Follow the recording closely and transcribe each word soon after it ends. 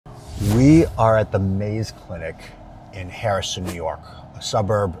We are at the Maze Clinic in Harrison, New York, a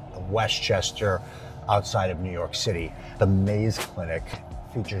suburb of Westchester outside of New York City. The Maze Clinic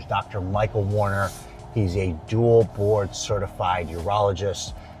features Dr. Michael Warner. He's a dual board certified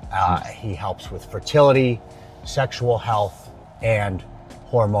urologist. He helps with fertility, sexual health, and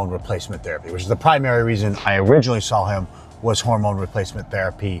hormone replacement therapy, which is the primary reason I originally saw him, was hormone replacement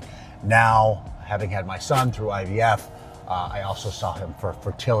therapy. Now, having had my son through IVF, I also saw him for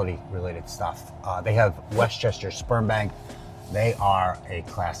fertility related stuff. They have Westchester Sperm Bank. They are a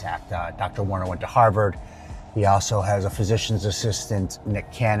class act. Dr. Warner went to Harvard. He also has a physician's assistant, Nick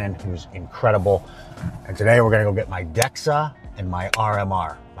Cannon, who's incredible. And today we're gonna go get my DEXA and my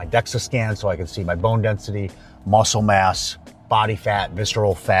RMR. My DEXA scan so I can see my bone density, muscle mass, body fat,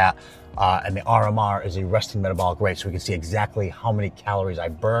 visceral fat, and the RMR is a resting metabolic rate, so we can see exactly how many calories I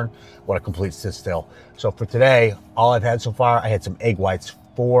burn, what a complete sit still. So for today, all I've had so far, I had some egg whites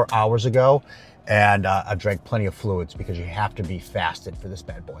 4 hours ago, and I've drank plenty of fluids because you have to be fasted for this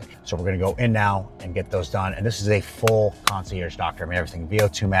bad boy. So we're gonna go in now and get those done. And this is a full concierge doctor. I mean, everything,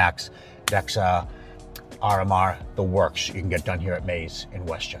 VO₂ Max, DEXA, RMR, the works you can get done here at Maze in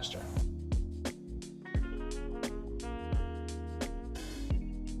Westchester.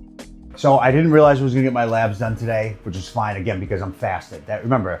 So I didn't realize I was gonna get my labs done today, which is fine, again, because I'm fasted.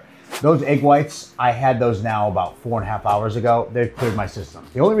 Remember, those egg whites, I had those now about 4.5 hours ago. They've cleared my system.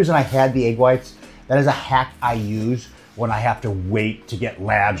 The only reason I had the egg whites, that is a hack I use when I have to wait to get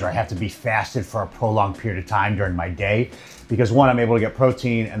labs or I have to be fasted for a prolonged period of time during my day. Because one, I'm able to get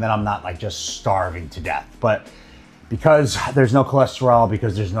protein, and then I'm not like just starving to death. But because there's no cholesterol,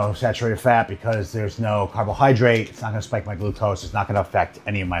 because there's no saturated fat, because there's no carbohydrate, it's not gonna spike my glucose, it's not gonna affect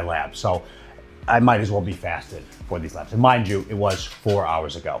any of my labs. So I might as well be fasted for these labs. And mind you, it was 4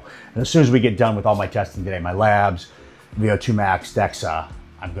 hours ago. And as soon as we get done with all my testing today, my labs, VO₂ Max, DEXA,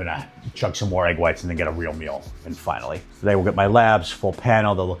 I'm gonna chug some more egg whites and then get a real meal. And finally, today we'll get my labs, full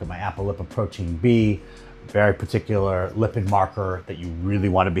panel. They'll look at my apolipoprotein B, very particular lipid marker that you really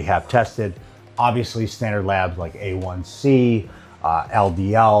want to have tested. Obviously, standard labs like A1C,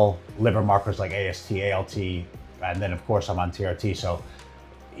 LDL, liver markers like AST, ALT, and then of course I'm on TRT. So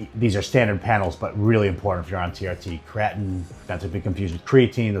these are standard panels, but really important if you're on TRT. Creatinine, not to be confused with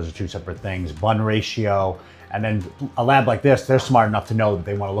creatine, those are two separate things. Bun ratio, and then a lab like this, they're smart enough to know that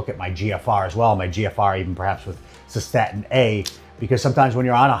they want to look at my GFR as well, my GFR even perhaps with cystatin A, because sometimes when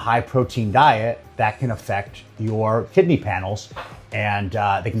you're on a high protein diet, that can affect your kidney panels and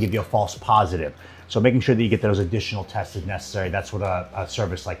they can give you a false positive. So making sure that you get those additional tests if necessary, that's what a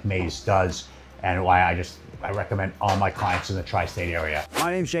service like Maze does, and why I recommend all my clients in the tri-state area.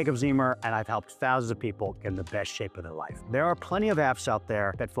 My name's Jacob Zemer, and I've helped thousands of people get in the best shape of their life. There are plenty of apps out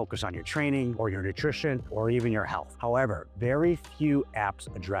there that focus on your training or your nutrition or even your health. However, very few apps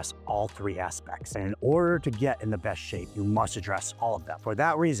address all three aspects. And in order to get in the best shape, you must address all of them. For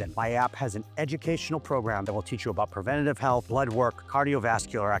that reason, my app has an educational program that will teach you about preventative health, blood work,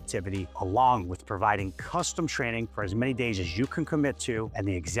 cardiovascular activity, along with providing custom training for as many days as you can commit to and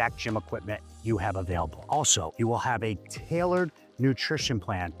the exact gym equipment you have available. Also, you will have a tailored nutrition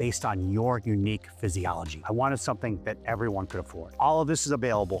plan based on your unique physiology. I wanted something that everyone could afford. All of this is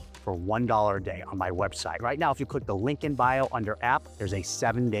available for $1 a day on my website. Right now, if you click the link in bio under app, there's a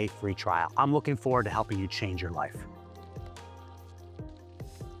 7-day free trial. I'm looking forward to helping you change your life.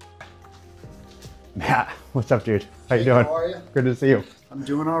 Matt, what's up, dude? How you doing? How are you? Good to see you. I'm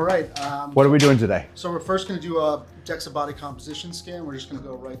doing all right. What are we doing today? So we're first going to do a DEXA body composition scan. We're just going to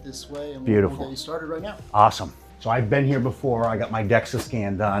go right this way, and Beautiful. we'll get you started right now. Awesome. So I've been here before. I got my DEXA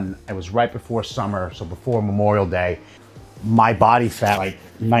scan done. It was right before summer, so before Memorial Day. My body fat, like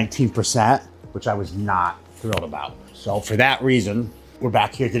 19%, which I was not thrilled about. So for that reason, we're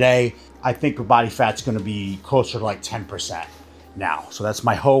back here today. I think body fat's going to be closer to like 10% now. So that's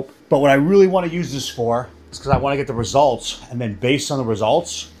my hope. But what I really want to use this for is because I want to get the results, and then based on the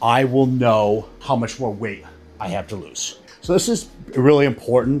results, I will know how much more weight I have to lose. So this is really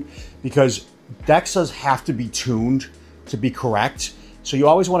important because DEXAs have to be tuned to be correct. So you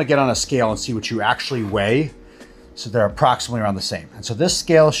always want to get on a scale and see what you actually weigh, so they're approximately around the same. And so this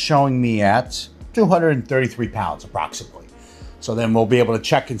scale is showing me at 233 pounds approximately. So then we'll be able to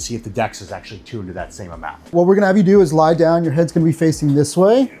check and see if the DEXA is actually tuned to that same amount. What we're going to have you do is lie down. Your head's going to be facing this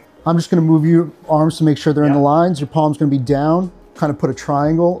way. I'm just going to move your arms to make sure they're in the lines. Your palm's going to be down. Kind of put a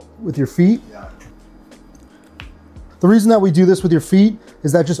triangle with your feet. The reason that we do this with your feet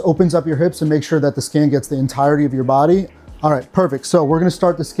is that just opens up your hips and makes sure that the scan gets the entirety of your body. All right, perfect. So we're going to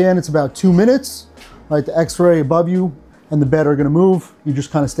start the scan. It's about 2 minutes. Right, the X-ray above you and the bed are going to move. You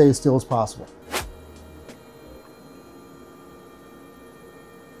just kind of stay as still as possible.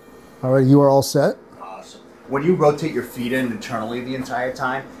 All right, you are all set. Awesome. When you rotate your feet in internally the entire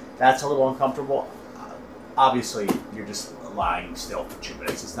time, that's a little uncomfortable. Obviously, you're just lying still for 2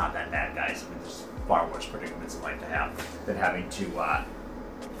 minutes. It's not that bad, guys. I mean, there's far worse predicaments in life to have than having to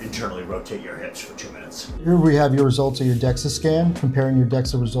internally rotate your hips for 2 minutes. Here we have your results of your DEXA scan, comparing your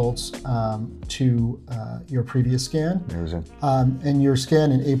DEXA results to your previous scan. Amazing. And your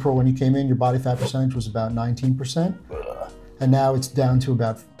scan in April when you came in, your body fat percentage was about 19%. And now it's down to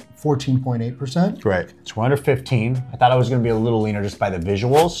about 14.8%. Great. It's under 15. I thought I was going to be a little leaner just by the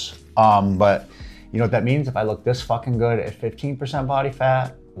visuals. But you know what that means? If I look this fucking good at 15% body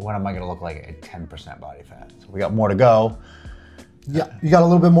fat, what am I going to look like at 10% body fat? So we got more to go. Yeah, you got a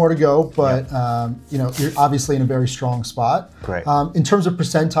little bit more to go, but you know, you're obviously in a very strong spot. Great. In terms of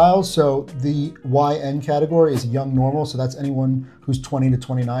percentiles, so the YN category is young normal, so that's anyone who's 20 to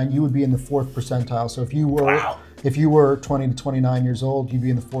 29. You would be in the 4th percentile. So if you were 20 to 29 years old, you'd be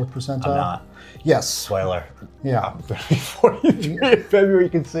in the 4th percentile. I'm not. Yes. Spoiler. Yeah. I'm 43 in February. You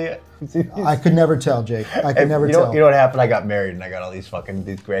can see it. I could never tell, Jake. I could never tell. You know what happened? I got married and I got all these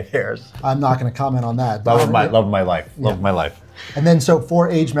gray hairs. I'm not going to comment on that. Love of my life. Love of my life. And then, so for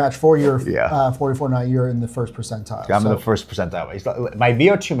age match, for your 44 now, you're in the 1st percentile. I'm in the 1st percentile. My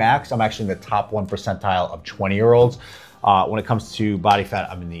VO₂ Max, I'm actually in the top 1 percentile of 20-year-olds. When it comes to body fat,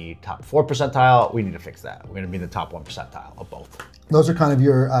 I'm in the top 4 percentile. We need to fix that. We're going to be in the top 1 percentile of both. Those are kind of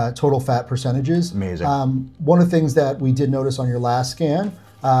your total fat percentages. Amazing. One of the things that we did notice on your last scan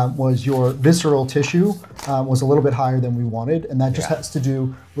was your visceral tissue was a little bit higher than we wanted. And that just has to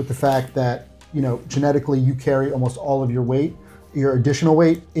do with the fact that, you know, genetically you carry almost all of your weight, your additional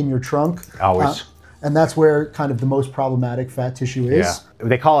weight in your trunk. Always. And that's where kind of the most problematic fat tissue is. Yeah.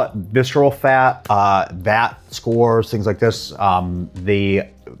 They call it visceral fat, VAT scores, things like this. The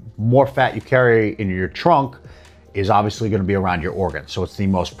more fat you carry in your trunk is obviously going to be around your organs. So it's the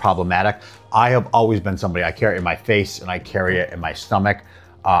most problematic. I have always been somebody, I carry it in my face and I carry it in my stomach.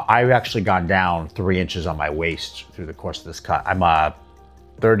 I've actually gone down 3 inches on my waist through the course of this cut. I'm a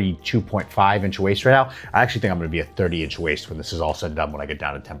 32.5 inch waist right now. I actually think I'm going to be a 30-inch waist when this is all said and done, when I get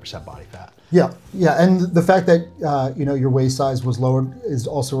down to 10% body fat. Yeah, and the fact that you know, your waist size was lowered is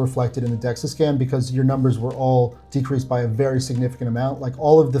also reflected in the DEXA scan, because your numbers were all decreased by a very significant amount. Like,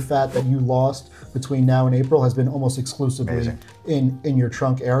 all of the fat that you lost between now and April has been almost exclusively in your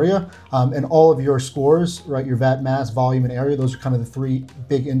trunk area, and all of your scores, right? Your VAT mass, volume, and area. Those are kind of the 3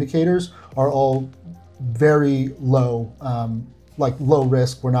 big indicators. Are all very low. Like low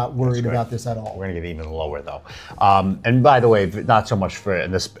risk. We're not worried about this at all. We're gonna get even lower though. And by the way, not so much for in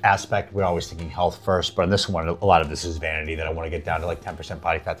this aspect, we're always thinking health first, but in this one, a lot of this is vanity, that I wanna get down to like 10%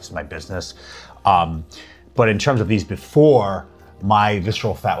 body fat. This is my business. But in terms of these before, my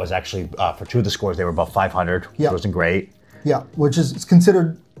visceral fat was actually, for 2 of the scores, they were above 500, which wasn't great. Yeah, which is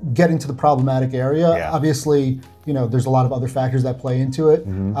considered getting to the problematic area. Obviously, you know, there's a lot of other factors that play into it,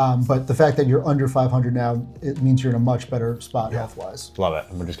 but the fact that you're under 500 now, it means you're in a much better spot health-wise. Love it,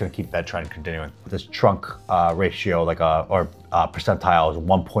 and we're just gonna keep that trend continuing. This trunk ratio, like percentile, is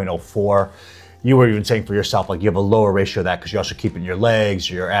 1.04. You were even saying for yourself, like you have a lower ratio of that because you also keep it in your legs,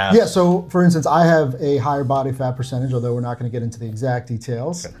 your ass. Yeah, so for instance, I have a higher body fat percentage, although we're not gonna get into the exact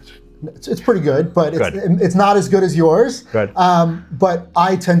details. It's pretty good, but it's not as good as yours. Good. But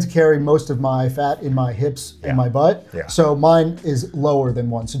I tend to carry most of my fat in my hips and my butt. So mine is lower than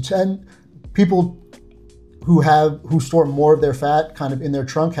 1. So 10 people who store more of their fat kind of in their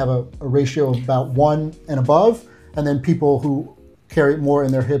trunk have a ratio of about 1 and above. And then people who carry it more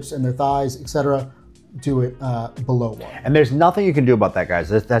in their hips and their thighs, etc., do it below 1. And there's nothing you can do about that, guys.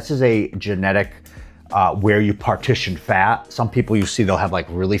 This is a genetic where you partition fat. Some people you see, they'll have like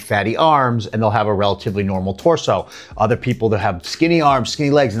really fatty arms and they'll have a relatively normal torso. Other people that have skinny arms, skinny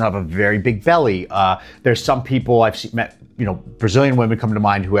legs, and have a very big belly. There's some people I've met, you know, Brazilian women come to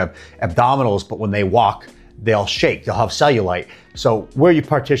mind who have abdominals, but when they walk, they'll shake, they'll have cellulite. So where you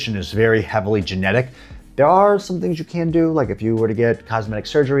partition is very heavily genetic. There are some things you can do, like if you were to get cosmetic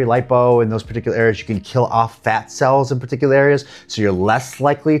surgery, lipo in those particular areas, you can kill off fat cells in particular areas, so you're less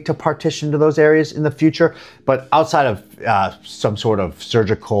likely to partition to those areas in the future. But outside of some sort of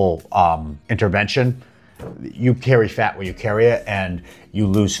surgical intervention, you carry fat where you carry it, and you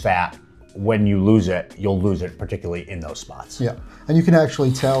lose fat. When you lose it, you'll lose it particularly in those spots. Yeah, and you can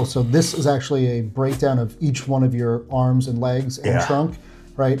actually tell, so this is actually a breakdown of each one of your arms and legs and trunk,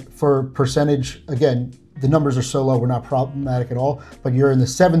 right? For percentage, again, the numbers are so low, we're not problematic at all, but you're in the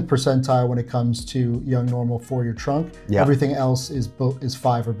 7th percentile when it comes to young normal for your trunk. Everything else is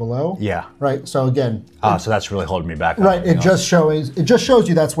 5 or below. Right, so again. So that's really holding me back. Right, it just shows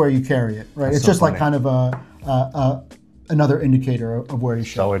you that's where you carry it, right? It's just like kind of another indicator of where you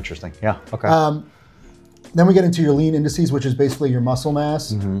should. So interesting. Yeah. Okay. Then we get into your lean indices, which is basically your muscle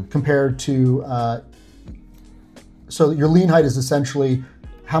mass compared to, so your lean height is essentially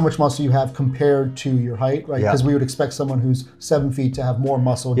how much muscle you have compared to your height, right? Because we would expect someone who's 7 feet to have more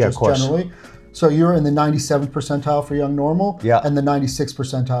muscle just generally. So you're in the 97th percentile for young normal and the 96th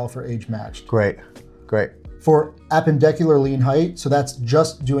percentile for age matched. Great, great. For appendicular lean height, so that's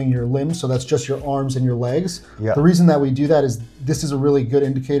just doing your limbs, so that's just your arms and your legs. The reason that we do that is this is a really good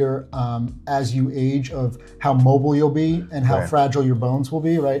indicator as you age of how mobile you'll be and how fragile your bones will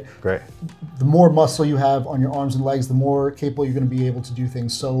be, right? Great. The more muscle you have on your arms and legs, the more capable you're gonna be able to do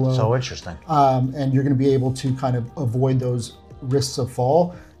things solo. So interesting. And you're gonna be able to kind of avoid those risks of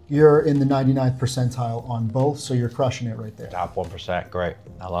fall. You're in the 99th percentile on both, so you're crushing it right there. Top 1%, great.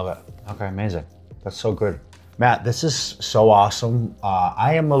 I love it. Okay, amazing. That's so good. Matt, this is so awesome.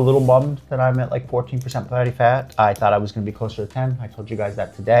 I am a little bummed that I'm at like 14% body fat. I thought I was gonna be closer to 10. I told you guys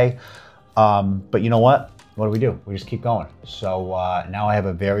that today. But you know what? What do? We just keep going. So now I have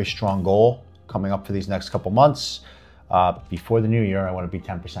a very strong goal coming up for these next couple months. Before the new year, I wanna be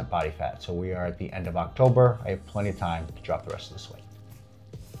 10% body fat. So we are at the end of October. I have plenty of time to drop the rest of this weight.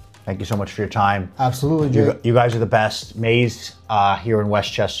 Thank you so much for your time. Absolutely, Jake. You guys are the best. Maze here in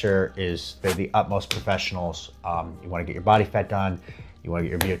Westchester they're the utmost professionals. You want to get your body fat done. You want to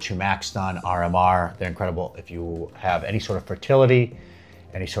get your VO₂ Max done, RMR. They're incredible. If you have any sort of fertility,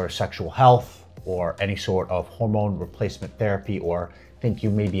 any sort of sexual health, or any sort of hormone replacement therapy, or think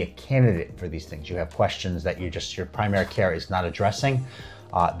you may be a candidate for these things, you have questions that your primary care is not addressing,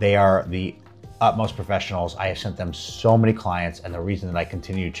 they are the utmost professionals. I have sent them so many clients, and the reason that I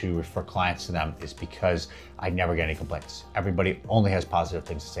continue to refer clients to them is because I never get any complaints. Everybody only has positive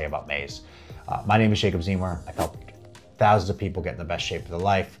things to say about Maze. My name is Jacob Ziemer. I've helped thousands of people get in the best shape of their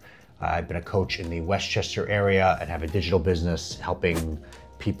life. I've been a coach in the Westchester area and have a digital business helping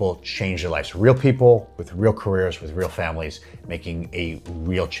people change their lives. Real people with real careers, with real families, making a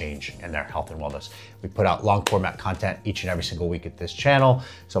real change in their health and wellness. We put out long format content each and every single week at this channel.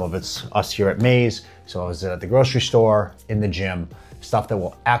 Some of it's us here at Maze, some of it's at the grocery store, in the gym, stuff that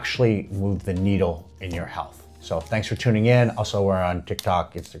will actually move the needle in your health. So thanks for tuning in. Also, we're on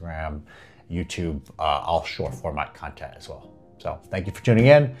TikTok, Instagram, YouTube, all short format content as well. So thank you for tuning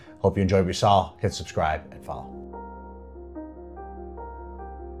in. Hope you enjoyed what you saw. Hit subscribe and follow.